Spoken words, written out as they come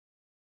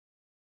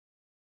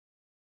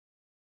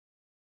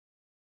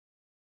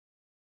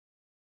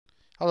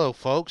Hello,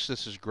 folks.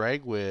 This is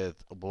Greg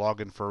with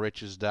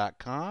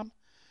blogginforriches.com,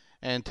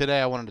 and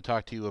today I wanted to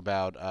talk to you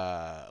about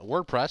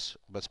WordPress,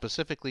 but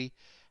specifically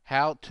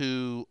how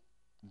to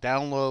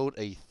download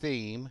a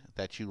theme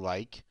that you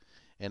like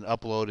and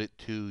upload it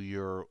to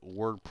your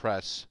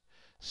WordPress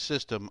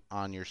system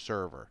on your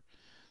server.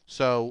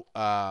 So,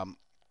 and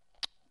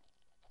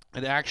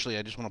actually,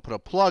 I just want to put a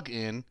plug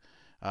in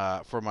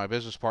for my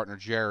business partner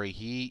Jerry.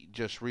 He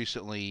just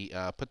recently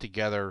put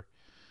together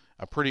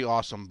a pretty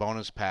awesome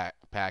bonus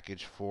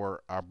package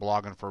for our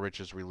Blogging for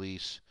Riches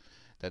release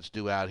that's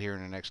due out here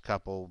in the next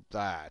couple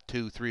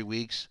 2-3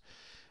 weeks.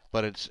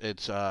 But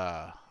it's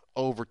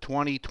over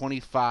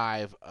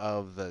 25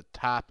 of the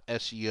top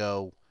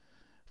SEO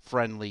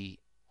friendly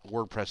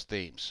WordPress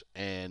themes,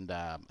 and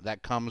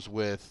that comes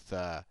with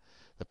the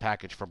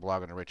package for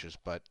Blogging for Riches.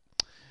 But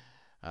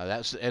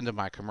that's the end of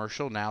my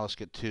commercial. Now let's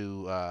get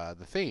to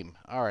the theme.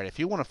 All right, if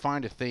you want to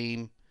find a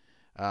theme,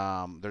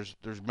 there's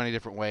many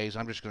different ways.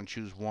 I'm just going to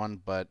choose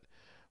one, but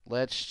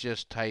let's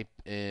just type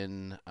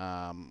in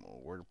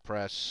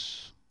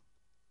WordPress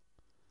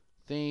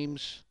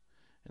themes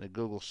in a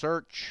Google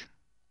search.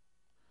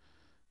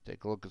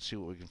 Take a look and see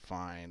what we can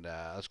find.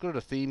 Let's go to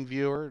the theme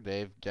viewer.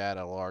 They've got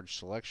a large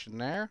selection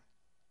there.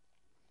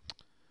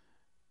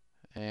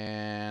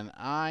 And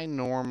I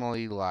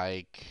normally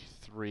like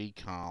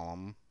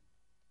 3-column.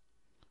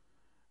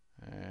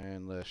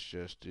 And let's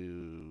just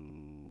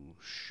do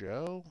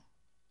show.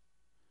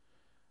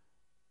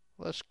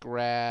 Let's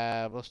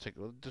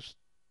just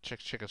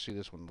check and see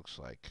this one looks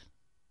like.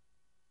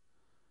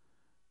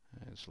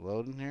 It's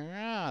loading here.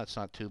 It's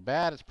not too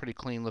bad. It's a pretty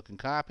clean looking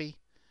copy.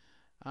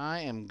 I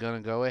am going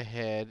to go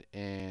ahead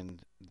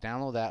and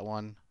download that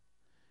one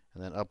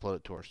and then upload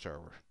it to our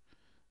server.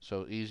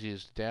 So easy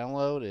as to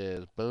download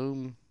is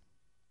boom.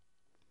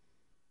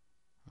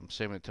 I'm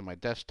saving it to my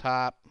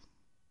desktop.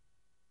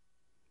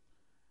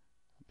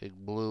 Big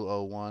Blue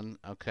 01.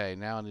 Okay,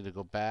 now I need to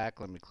go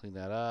back. Let me clean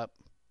that up.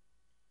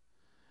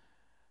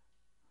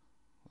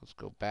 Let's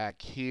go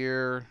back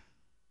here.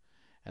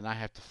 And I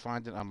have to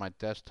find it on my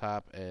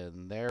desktop,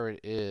 and there it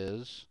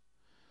is.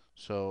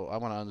 So I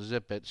want to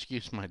unzip it.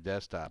 Excuse my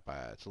desktop.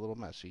 It's a little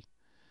messy.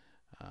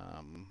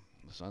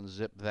 Let's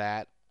unzip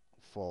that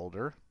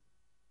folder.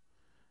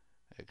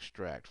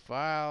 Extract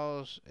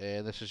files,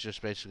 and this is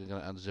just basically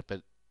going to unzip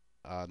it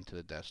onto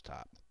the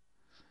desktop.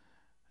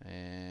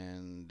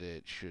 And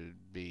it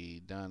should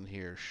be done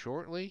here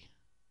shortly.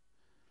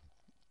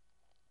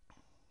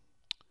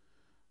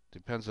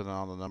 Depends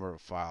on the number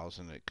of files,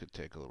 and it could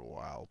take a little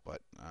while,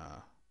 but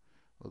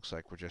looks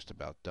like we're just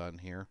about done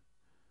here.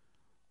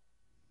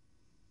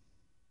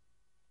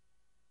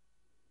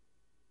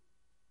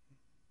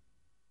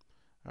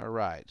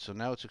 Alright, so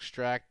now it's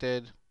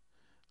extracted.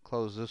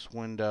 Close this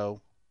window,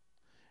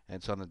 and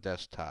it's on the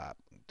desktop.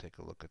 Take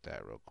a look at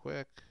that real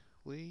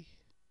quickly.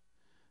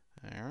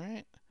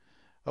 Alright.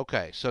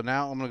 Okay, so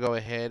now I'm going to go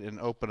ahead and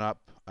open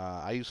up.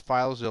 I use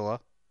FileZilla,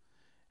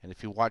 and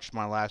if you watched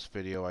my last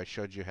video, I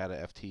showed you how to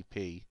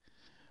FTP.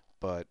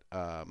 But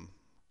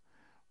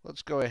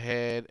let's go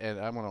ahead, and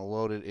I'm going to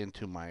load it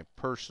into my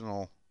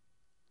personal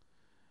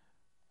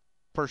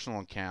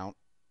account.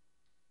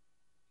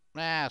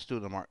 Let's do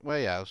it in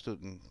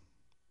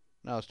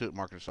let's do it in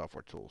Marketing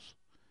Software Tools.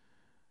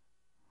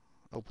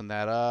 Open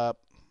that up.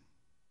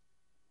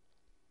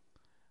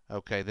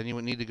 Okay, then you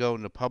would need to go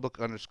into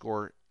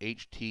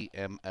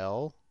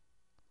public_HTML.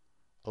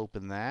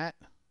 Open that.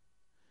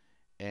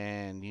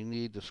 And you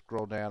need to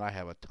scroll down. I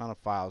have a ton of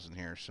files in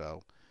here,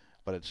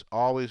 but it's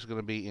always going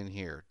to be in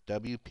here.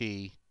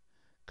 WP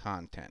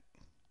content.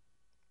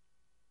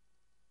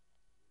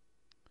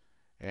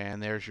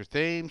 And there's your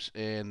themes,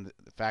 and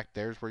in fact,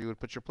 there's where you would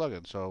put your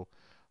plugin. So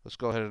let's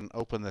go ahead and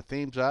open the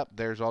themes up.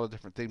 There's all the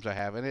different themes I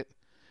have in it.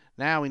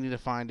 Now we need to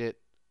find it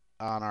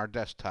on our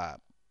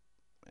desktop.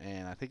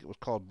 And I think it was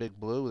called Big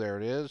Blue. There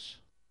it is.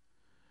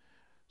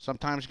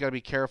 Sometimes you got to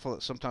be careful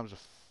that sometimes the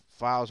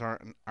files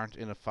aren't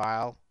in a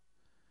file.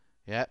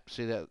 Yep,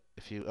 see that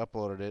if you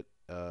uploaded it,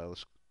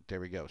 there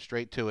we go,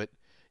 straight to it.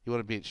 You want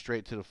to be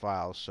straight to the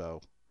file,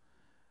 so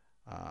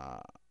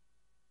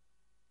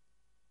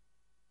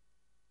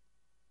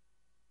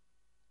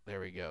there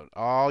we go.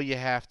 All you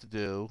have to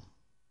do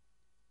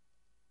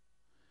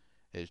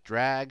is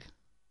drag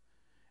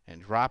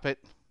and drop it,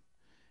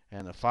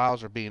 and the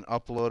files are being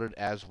uploaded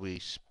as we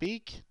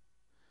speak,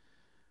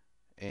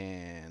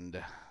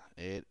 and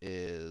it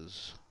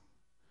is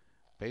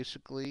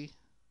basically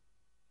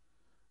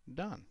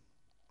done.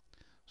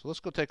 So let's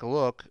go take a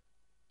look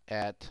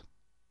at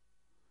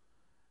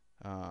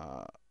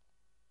the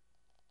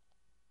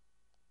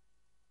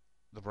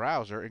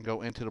browser and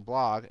go into the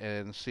blog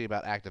and see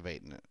about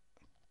activating it.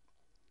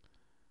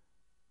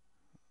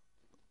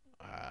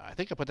 I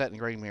think I put that in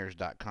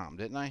gregmears.com,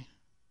 didn't I?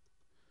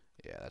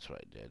 Yeah, that's what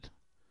I did.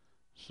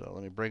 So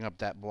let me bring up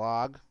that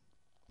blog.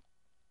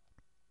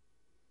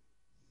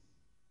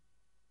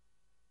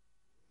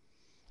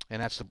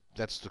 And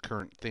that's the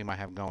current theme I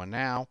have going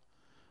now.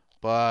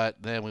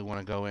 But then we want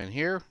to go in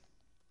here,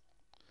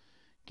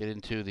 get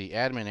into the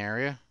admin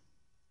area,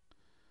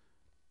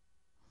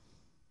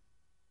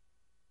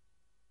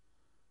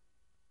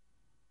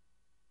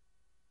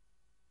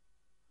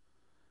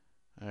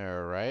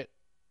 All right.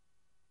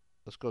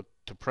 Let's go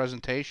to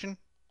presentation.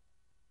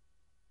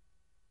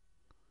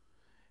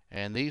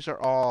 And these are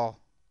all,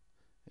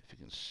 if you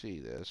can see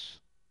this,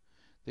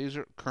 these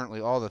are currently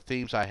all the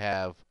themes I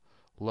have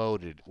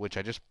loaded, which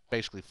I just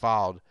basically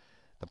followed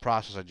the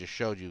process I just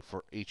showed you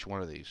for each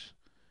one of these.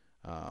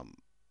 Um,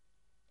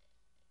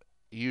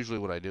 Usually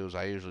what I do is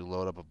I usually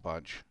load up a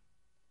bunch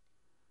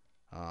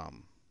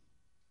um,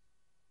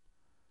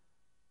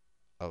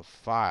 of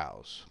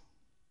files.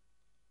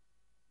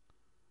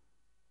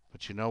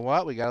 But you know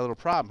what? We got a little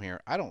problem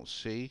here. I don't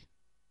see.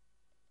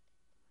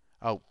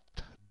 Oh,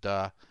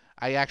 duh.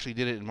 I actually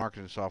did it in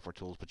marketing software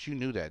tools, but you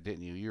knew that,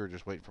 didn't you? You were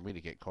just waiting for me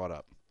to get caught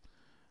up.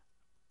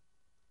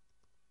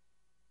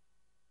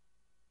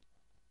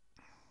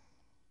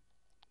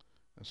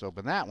 Let's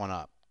open that one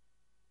up.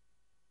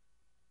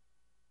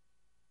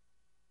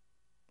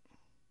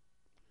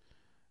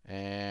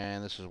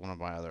 And this is one of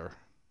my other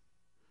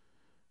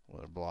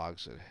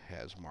blogs that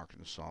has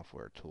marketing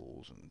software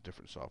tools and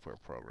different software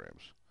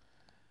programs.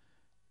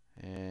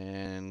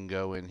 And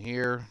go in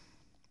here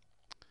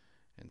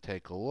and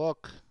take a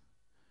look.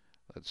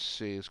 Let's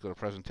see. Let's go to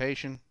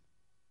presentation.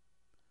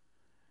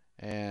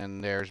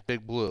 And there's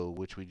Big Blue,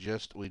 which we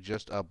just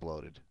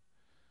uploaded.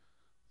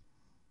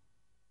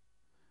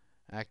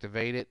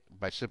 Activate it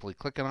by simply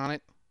clicking on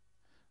it.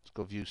 Let's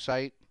go view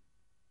site.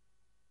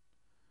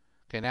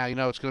 Okay, now you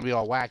know it's going to be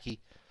all wacky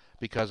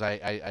because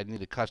I need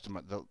to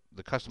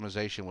the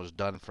customization was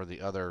done for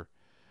the other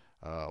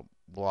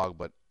blog,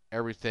 but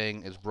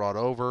everything is brought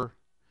over,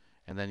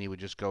 and then you would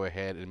just go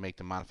ahead and make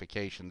the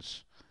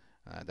modifications.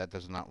 That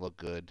does not look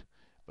good,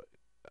 but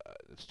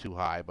it's too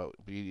high, but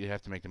you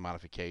have to make the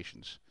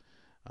modifications.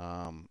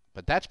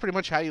 But that's pretty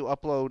much how you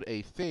upload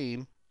a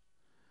theme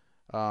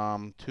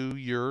to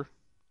your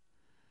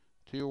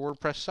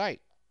WordPress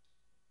site.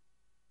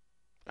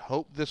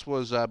 Hope this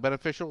was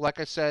beneficial. Like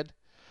I said,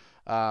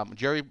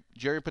 Jerry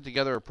put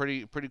together a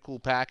pretty cool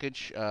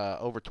package.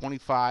 Over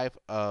 25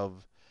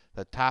 of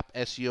the top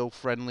SEO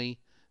friendly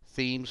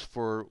themes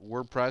for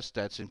WordPress.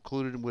 That's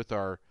included with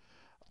our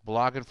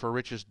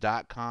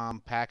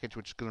bloggingforriches.com package,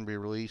 which is going to be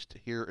released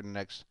here in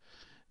the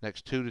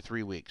next 2 to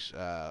 3 weeks.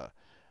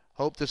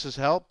 Hope this has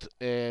helped,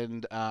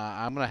 and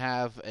I'm going to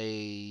have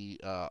a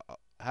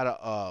how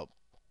to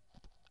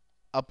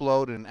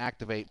upload and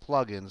activate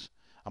plugins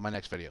on my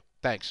next video.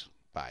 Thanks.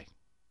 Bye.